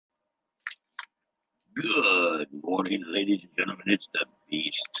Good morning, ladies and gentlemen. It's the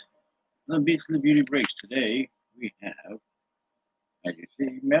Beast. The Beast and the Beauty Breaks. Today we have, as you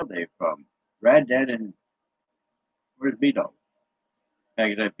see, mail day from Rad&DAD and where's dOG?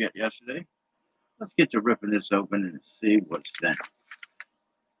 Package I got yesterday. Let's get to ripping this open and see what's sent.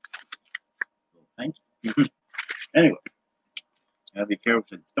 Thanks. Anyway, gotta be careful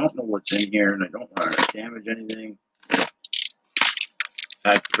because I don't know what's in here and I don't want to damage anything.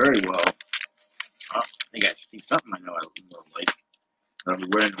 Packed very well. Oh, I think I see something I know I will like. I'll be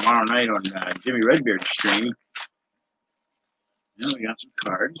wearing tomorrow night on Jimmy Redbeard's stream. Now we got some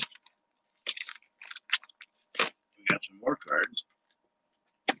cards. We got some more cards.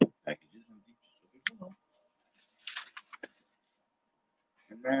 Packages.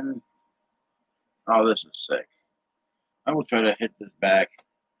 And then, oh, this is sick. I will try to hit this back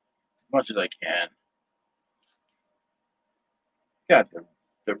as much as I can. Got the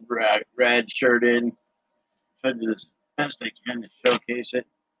rad shirt in. Try to do this best I can to showcase it.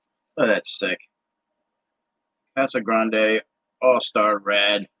 Oh, that's sick. Casa Grande, All-Star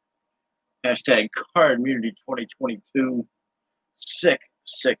Rad. Hashtag Card Immunity 2022. Sick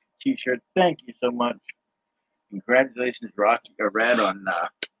t-shirt. Thank you so much. Congratulations, Rocky or Rad, on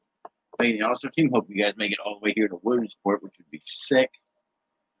making the All-Star team. Hope you guys make it all the way here to Williamsport, which would be sick.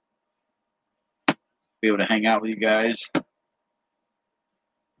 Be able to hang out with you guys.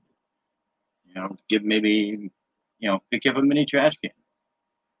 You know, give maybe, pick up a mini trash can.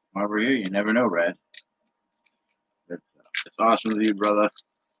 While we're here, you never know, Rad. It's awesome of you, brother.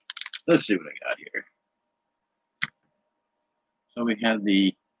 Let's see what I got here. So we have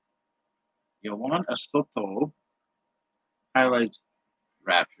the Yohan Asoto Highlights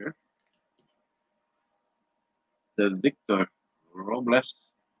Rapture. The Victor Robles,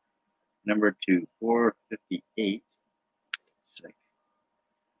 number 2, 458. Sick.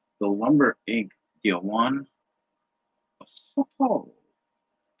 The Lumber Inc. Yohan Asoto.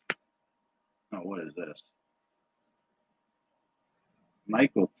 Oh, what is this?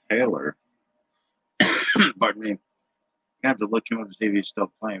 Michael Taylor. Pardon me. I have to look him up to see if he's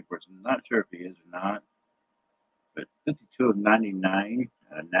still playing for us. I'm not sure if he is or not. But 52 of 99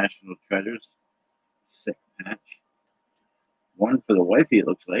 National Treasures. Sick patch. One for the wifey, it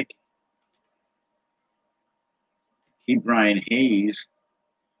looks like. Key Brian Hayes.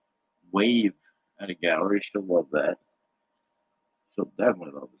 Wave at a gallery. She'll love that. She'll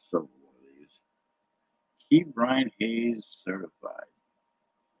definitely love the silver one of these. Key Brian Hayes certified.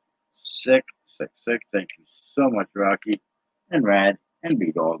 Sick. Thank you so much, Rocky, and Rad, and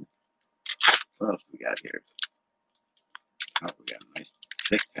dOG. What else we got here? Oh, we got a nice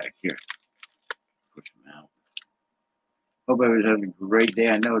thick pack here. Push them out. Hope everybody's having a great day.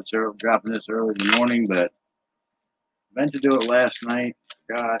 I know it's dropping this early in the morning, but meant to do it last night.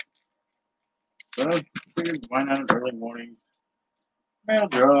 Forgot. So I figured why not an early morning mail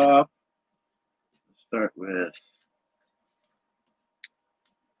drop. Let's start with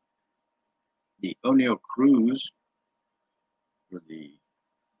the O'Neill Cruise for the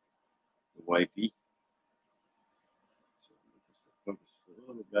wifey. So focus a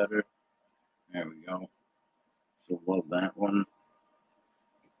little better. There we go. So love that one.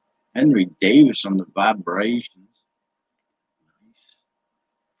 Henry Davis on the vibrations. Nice.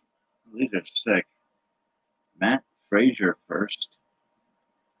 These are sick. Matt Frazier first.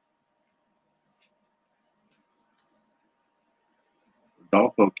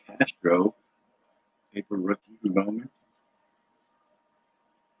 Rodolfo Castro, paper rookie for Bowman.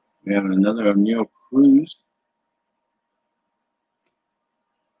 We have another O'Neill Cruz.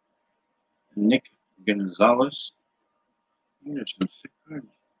 Nick Gonzalez. There's some sick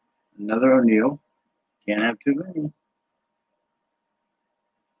cards. Another O'Neill. Can't have too many.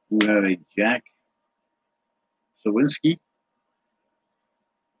 We have a Jack Sawinski.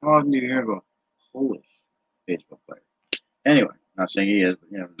 How often do you hear of a Polish baseball player? Anyway, not saying he is,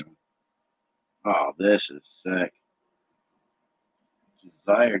 but you never know. Oh, this is sick.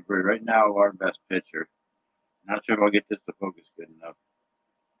 Josiah Gray, right now our best pitcher. Not sure if I'll get this to focus good enough.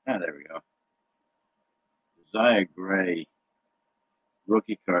 Ah, there we go. Josiah Gray,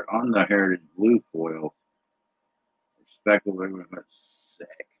 rookie card on the Heritage Blue foil. Respectable, everyone, but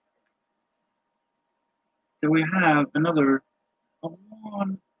sick. Do we have another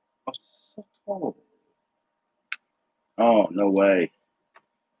one? Oh, no way.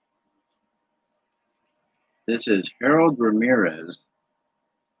 This is Harold Ramirez.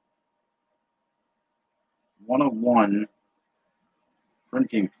 101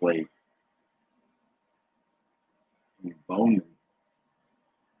 printing plate. Bowman.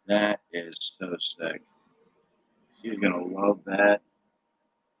 That is so sick. She's going to love that.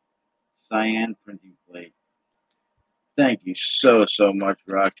 cyan printing plate. Thank you so much,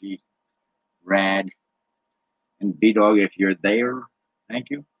 Rocky, Rad, and dOG. If you're there, thank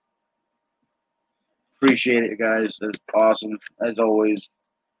you. Appreciate it, guys. That's awesome as always.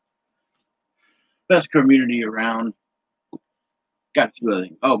 Best community around. Got a few other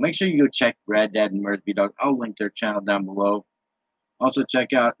things. Oh, make sure you go check Rad&DAD and wHERE'S dOG. I'll link their channel down below. Also,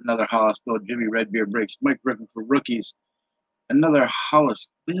 check out another Hollis build. Jimmy Redbeard breaks. Mike Griffin for rookies. Another Hollis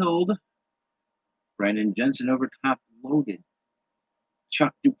build. Brandon Jensen over top loaded.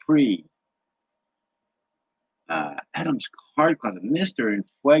 Chuck Dupree. Adams Card Closet. Mr. and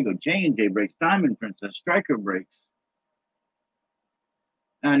Fuego. J&J breaks. Diamond Princess. Striker breaks.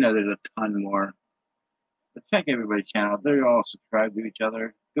 I know there's a ton more. But check everybody's channel. They're all subscribed to each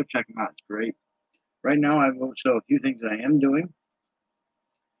other. Go check them out. It's great. Right now, I will show a few things that I am doing.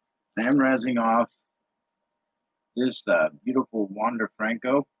 I am razzing off this beautiful Wander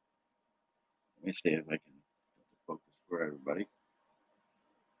Franco. Let me see if I can focus for everybody.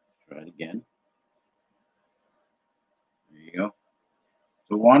 Try it again. There you go.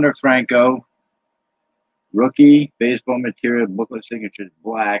 So Wander Franco, rookie baseball material booklet signatures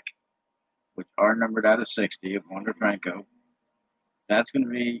black, which are numbered out of 60 of Wander Franco. That's going to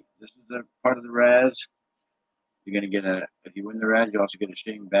be, this is a part of the Raz. You're going to get a, if you win the Raz, you also get a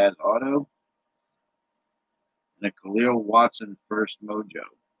Shane Baz auto and a Khalil Watson first mojo.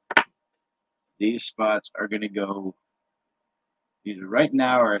 These spots are going to go, these right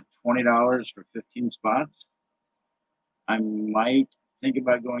now are at $20 for 15 spots. I might think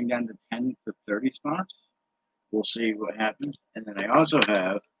about going down to 10 for 30 spots. We'll see what happens. And then I also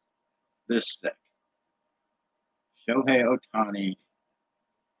have this stick. Shohei Ohtani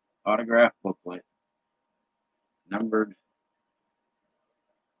autograph booklet, numbered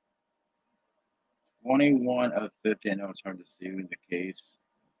 21 of 50. I know it's hard to see in the case.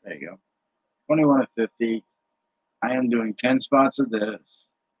 There you go. 21 of 50. I am doing 10 spots of this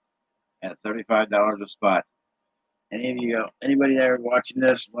at $35 a spot. Anybody there watching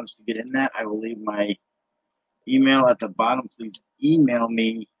this wants to get in that, I will leave my email at the bottom. Please email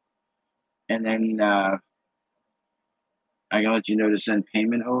me, and then I can let you know to send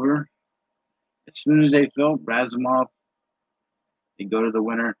payment over. As soon as they fill, razz them off. They go to the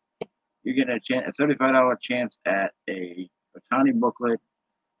winner. You're getting a chance, a $35 chance at a Ohtani booklet,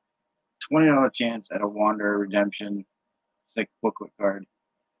 $20 chance at a Wanderer Redemption 6 booklet card.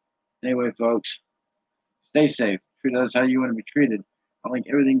 Anyway, folks, stay safe. Treat others how you want to be treated. I'll link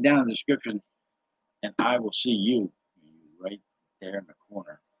everything down in the description, and I will see you right there in the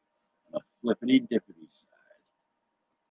corner. A flippity dippity.